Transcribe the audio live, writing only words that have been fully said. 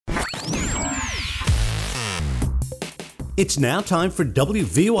It's now time for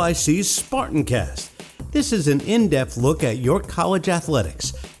WVYC's Spartancast. This is an in-depth look at your college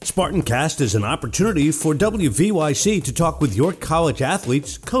athletics. Spartancast is an opportunity for WVYC to talk with your college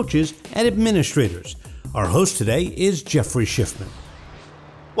athletes, coaches, and administrators. Our host today is Jeffrey Schiffman.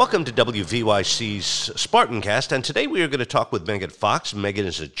 Welcome to WVYC's Spartancast, and today we are going to talk with Meghan Fox. Meghan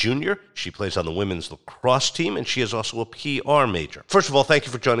is a junior. She plays on the women's lacrosse team, and she is also a PR major. First of all, thank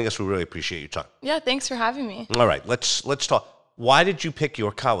you for joining us. We really appreciate your time. Yeah, thanks for having me. All right, let's talk. Why did you pick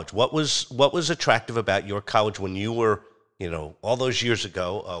your college? What was attractive about your college when you were, all those years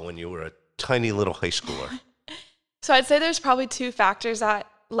ago, when you were a tiny little high schooler? So I'd say there's probably two factors that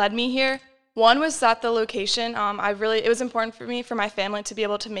led me here. One was that the location, it was important for me, for my family to be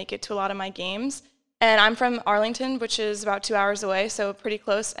able to make it to a lot of my games. And I'm from Arlington, which is about 2 hours away, so pretty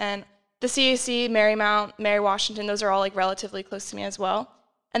close. And the CAC, Marymount, Mary Washington, those are all relatively close to me as well.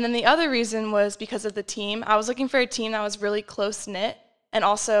 And then the other reason was because of the team. I was looking for a team that was really close-knit and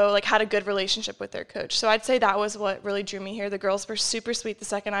also had a good relationship with their coach. So I'd say that was what really drew me here. The girls were super sweet the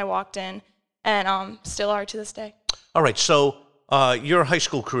second I walked in, and still are to this day. All right, so your high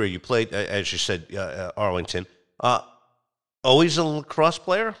school career, you played, as you said, Arlington. Always a lacrosse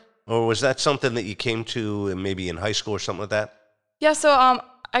player? Or was that something that you came to maybe in high school or something like that? Yeah, so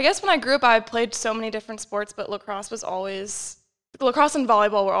I guess when I grew up, I played so many different sports, but lacrosse and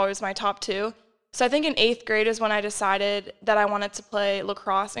volleyball were always my top two. So I think in 8th grade is when I decided that I wanted to play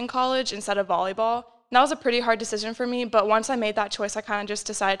lacrosse in college instead of volleyball. And that was a pretty hard decision for me, but once I made that choice, I kind of just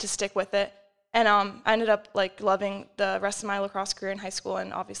decided to stick with it. And I ended up loving the rest of my lacrosse career in high school,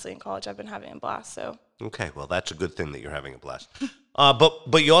 and obviously in college I've been having a blast. So okay, well that's a good thing that you're having a blast.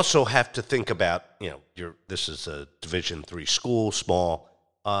 But you also have to think about this is a Division III school, small.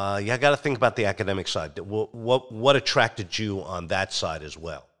 You got to think about the academic side. What attracted you on that side as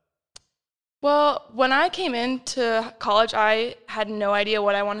well? Well, when I came into college, I had no idea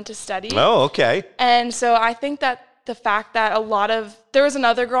what I wanted to study. Oh, okay. And so I think that the fact that there was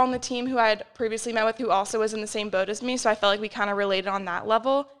another girl on the team who I had previously met with who also was in the same boat as me, so I felt like we kind of related on that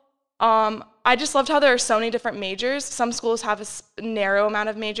level. I just loved how there are so many different majors. Some schools have a narrow amount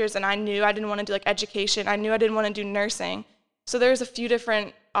of majors, and I knew I didn't want to do education. I knew I didn't want to do nursing. So there's a few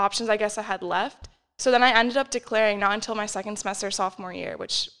different options I guess I had left. So then I ended up declaring not until my second semester sophomore year,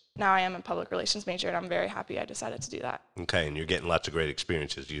 which now I am a public relations major, and I'm very happy I decided to do that. Okay, and you're getting lots of great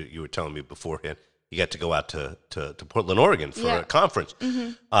experiences. You were telling me beforehand. You got to go out to Portland, Oregon for a conference.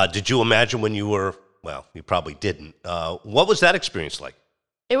 Mm-hmm. Did you imagine when you were, well, you probably didn't. What was that experience like?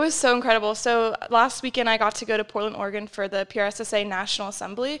 It was so incredible. So last weekend I got to go to Portland, Oregon for the PRSSA National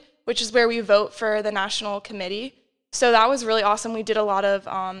Assembly, which is where we vote for the national committee. So that was really awesome. We did a lot of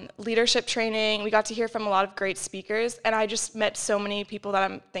leadership training. We got to hear from a lot of great speakers, and I just met so many people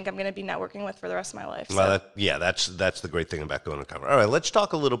that I think I'm going to be networking with for the rest of my life. Well, that's the great thing about going to conference. All right, let's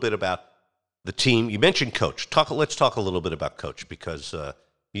talk a little bit about the team. You mentioned coach. Let's talk a little bit about coach, because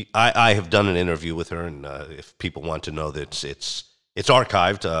I have done an interview with her, and if people want to know that it's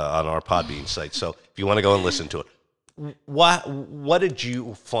archived on our Podbean site. So if you want to go and listen to it, what did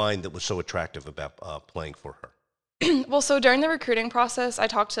you find that was so attractive about playing for her? Well, so during the recruiting process, I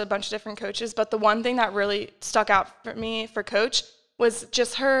talked to a bunch of different coaches, but the one thing that really stuck out for me for coach was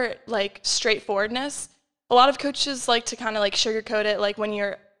just her straightforwardness. A lot of coaches like to kind of sugarcoat it, when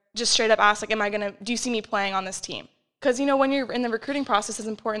you're just straight up ask, do you see me playing on this team? Because, when you're in the recruiting process, it's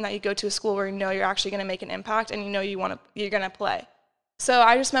important that you go to a school where you're actually going to make an impact and you're going to play. So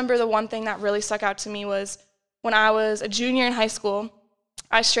I just remember the one thing that really stuck out to me was when I was a junior in high school,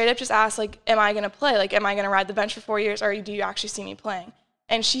 I straight up just asked, am I going to play? Am I going to ride the bench for 4 years, or do you actually see me playing?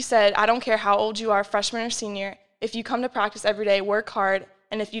 And she said, I don't care how old you are, freshman or senior, if you come to practice every day, work hard,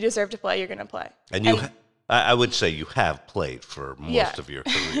 and if you deserve to play, you're going to play. And I would say you have played for most of your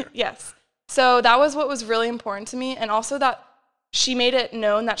career. Yes. So that was what was really important to me, and also that she made it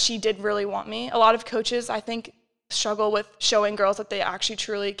known that she did really want me. A lot of coaches, I think, struggle with showing girls that they actually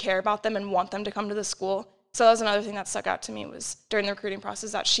truly care about them and want them to come to the school. So that was another thing that stuck out to me was during the recruiting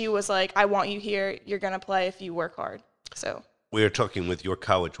process, that she was like, I want you here. You're going to play if you work hard. So we are talking with your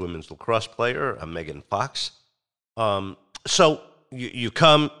college women's lacrosse player, Meghan Fox. So you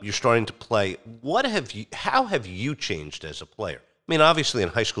come, you're starting to play. How have you changed as a player? I mean, obviously in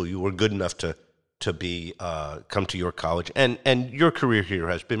high school you were good enough to come to your college, and your career here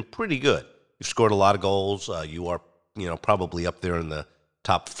has been pretty good. You've scored a lot of goals. You are probably up there in the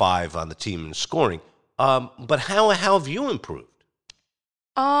top 5 on the team in scoring. But how have you improved?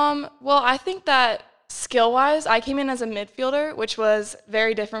 Well, I think that skill-wise, I came in as a midfielder, which was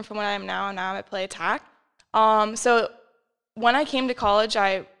very different from what I am now. Now I play attack. So when I came to college,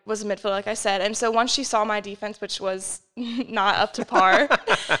 I was a midfielder, like I said. And so once she saw my defense, which was not up to par,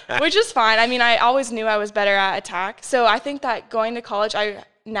 which is fine. I mean, I always knew I was better at attack. So I think that going to college, I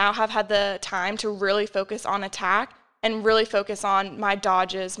now have had the time to really focus on attack and really focus on my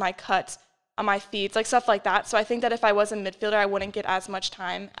dodges, my cuts, on my feeds, like stuff like that. So I think that if I was a midfielder, I wouldn't get as much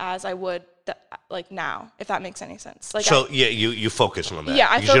time as I would like now, if that makes any sense. Like, so you focus on that.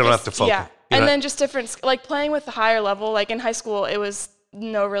 Yeah, because you don't have to focus. Yeah, and then just different, like playing with the higher level. Like in high school, it was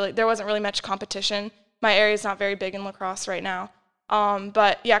there wasn't really much competition. My area is not very big in lacrosse right now.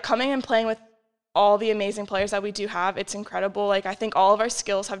 But yeah, coming and playing with all the amazing players that we do have, it's incredible. Like I think all of our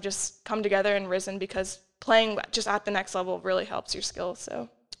skills have just come together and risen because playing just at the next level really helps your skills. So.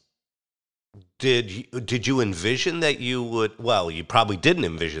 Did you envision that you would? Well, you probably didn't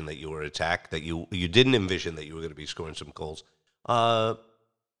envision that you were attacked. That you didn't envision that you were going to be scoring some goals.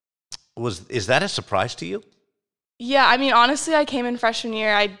 Is that a surprise to you? Yeah, I mean, honestly, I came in freshman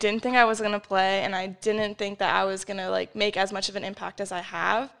year. I didn't think I was going to play, and I didn't think that I was going to like make as much of an impact as I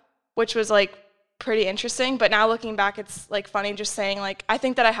have, which was like pretty interesting. But now looking back, it's like funny just saying like I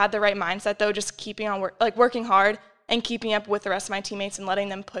think that I had the right mindset though, just keeping on working hard. And keeping up with the rest of my teammates and letting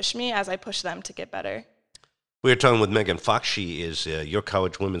them push me as I push them to get better. We are talking with Meghan Fox. She is your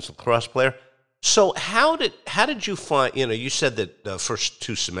college women's lacrosse player. So how did you find? You said that the first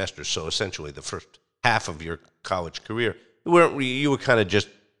 2 semesters, so essentially the first half of your college career, you were kind of just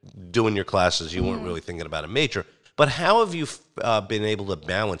doing your classes. You weren't really thinking about a major. But how have you been able to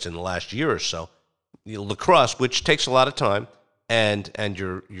balance in the last year or so lacrosse, which takes a lot of time, and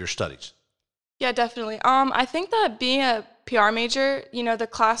your studies? Yeah, definitely. I think that being a PR major, the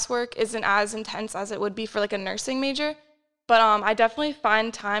classwork isn't as intense as it would be for like a nursing major. But I definitely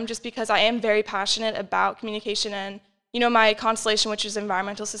find time just because I am very passionate about communication and, my constellation, which is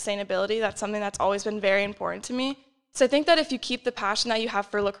environmental sustainability. That's something that's always been very important to me. So I think that if you keep the passion that you have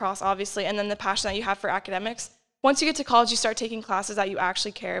for lacrosse, obviously, and then the passion that you have for academics, once you get to college, you start taking classes that you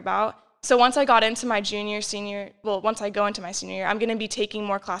actually care about. So once I got into my once I go into my senior year, I'm going to be taking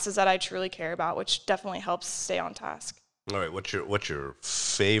more classes that I truly care about, which definitely helps stay on task. All right. What's your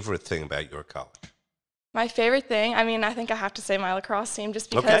favorite thing about your college? My favorite thing, I mean, I think I have to say my lacrosse team just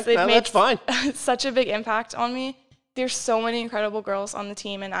because they've made such a big impact on me. There's so many incredible girls on the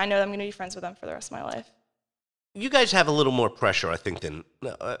team, and I know that I'm going to be friends with them for the rest of my life. You guys have a little more pressure, I think, than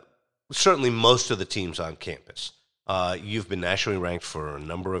certainly most of the teams on campus. You've been nationally ranked for a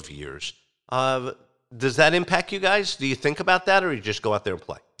number of years. Does that impact you guys? Do you think about that, or you just go out there and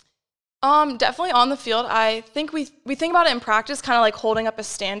play? Definitely on the field. I think we think about it in practice, kind of like holding up a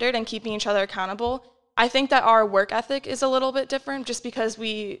standard and keeping each other accountable. I think that our work ethic is a little bit different just because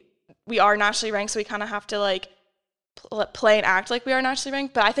we are nationally ranked, so we kind of have to like play and act like we are nationally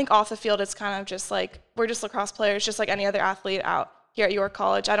ranked. But I think off the field, it's kind of just like we're just lacrosse players, just like any other athlete out here at York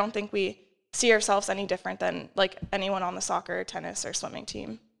College. I don't think we see ourselves any different than like anyone on the soccer, tennis, or swimming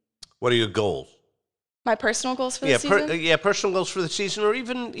team. What are your goals? My personal goals for the season? Personal goals for the season or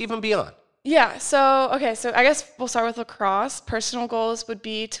even beyond. Yeah, so I guess we'll start with lacrosse. Personal goals would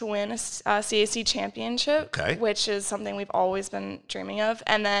be to win a CAC championship, which is something we've always been dreaming of.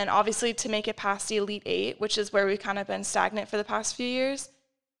 And then obviously to make it past the Elite Eight, which is where we've kind of been stagnant for the past few years.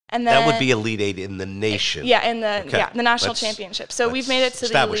 And then, that would be Elite Eight in the nation. Yeah, the national championship. So we've made it to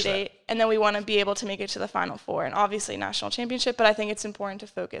the Elite Eight, and then we want to be able to make it to the Final Four, and obviously national championship. But I think it's important to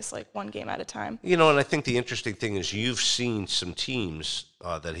focus like one game at a time. And I think the interesting thing is you've seen some teams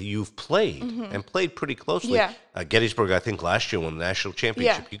that you've played and played pretty closely. Yeah. Gettysburg, I think last year won the national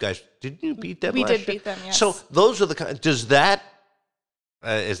championship. Yeah. You guys didn't you beat them? We last did year? Beat them. Yes. So those are the kind. Does that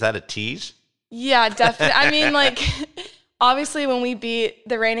is that a tease? Yeah, definitely. I mean, like. Obviously, when we beat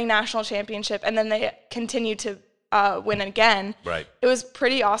the reigning national championship and then they continue to win again, right. It was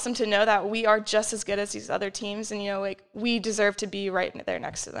pretty awesome to know that we are just as good as these other teams and, we deserve to be right there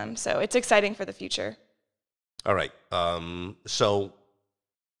next to them. So it's exciting for the future. All right. So,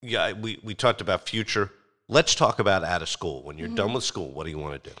 we talked about future. Let's talk about out of school. When you're done with school, what do you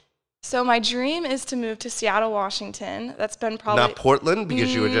want to do? So my dream is to move to Seattle, Washington. That's been probably... Not Portland,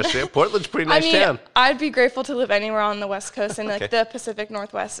 because you were just there. Portland's a pretty nice town. I'd be grateful to live anywhere on the West Coast, and like the Pacific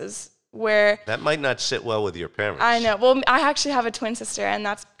Northwest is where... That might not sit well with your parents. I know. Well, I actually have a twin sister, and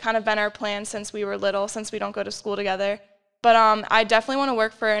that's kind of been our plan since we were little, since we don't go to school together. But I definitely want to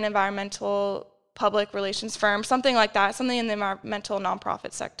work for an environmental public relations firm, something like that, something in the environmental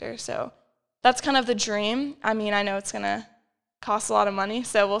nonprofit sector. So that's kind of the dream. I mean, I know it's going to cost a lot of money,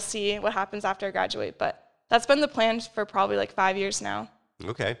 so we'll see what happens after I graduate. But that's been the plan for probably like 5 years now.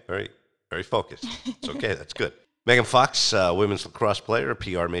 Okay, very, very focused. It's okay, that's good. Meghan Fox, women's lacrosse player,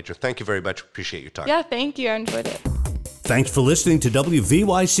 PR major. Thank you very much. Appreciate your time. Yeah, thank you. I enjoyed it. Thanks for listening to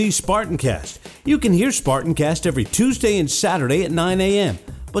WVYC Spartancast. You can hear Spartancast every Tuesday and Saturday at 9 a.m.,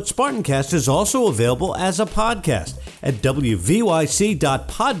 but Spartancast is also available as a podcast at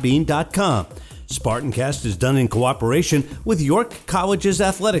wvyc.podbean.com. Spartancast is done in cooperation with York College's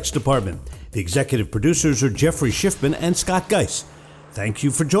Athletics Department. The executive producers are Jeffrey Schiffman and Scott Geis. Thank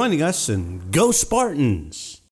you for joining us, and go Spartans!